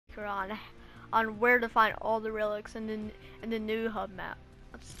on where to find all the relics in the new hub map.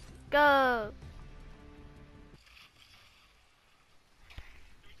 Let's go.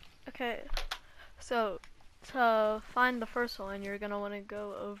 Okay, so to find the first one, you're gonna want to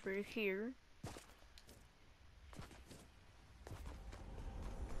go over here.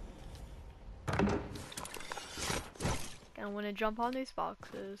 Gonna want to jump on these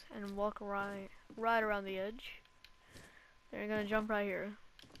boxes and walk right around the edge. Then you're gonna jump right here.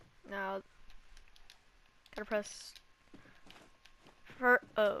 Now, gotta press.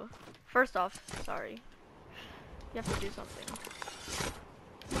 First off, sorry. You have to do something.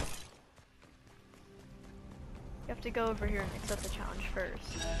 You have to go over here and accept the challenge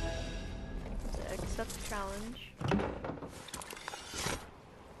first. So accept the challenge.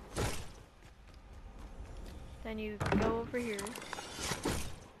 Then you go over here.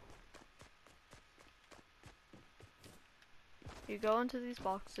 You go into these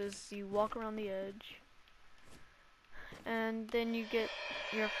boxes, you walk around the edge. And then you get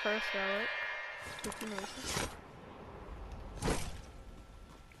your first relic. Spooky noises.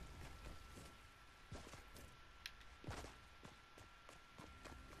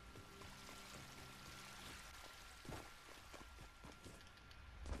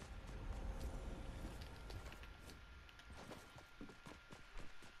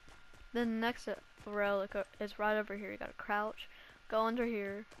 Then the next relic is right over here. You gotta crouch, go under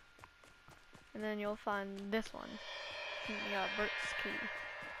here, and then you'll find this one. You got Bert's key.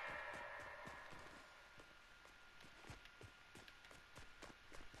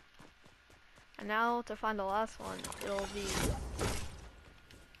 And now to find the last one, it'll be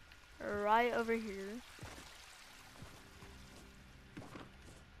right over here.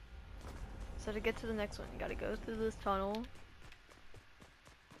 So to get to the next one, you gotta go through this tunnel.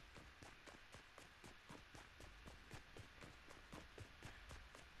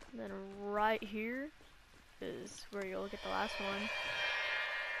 And then right here is where you'll get the last one.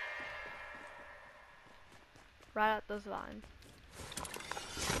 Right at this line.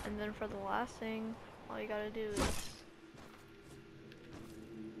 And then for the last thing, all you gotta do is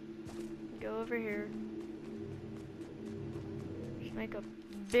go over here. Just make a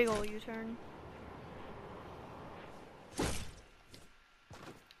big ol' U-turn.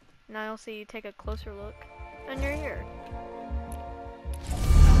 Now you'll see, take a closer look, and you're here.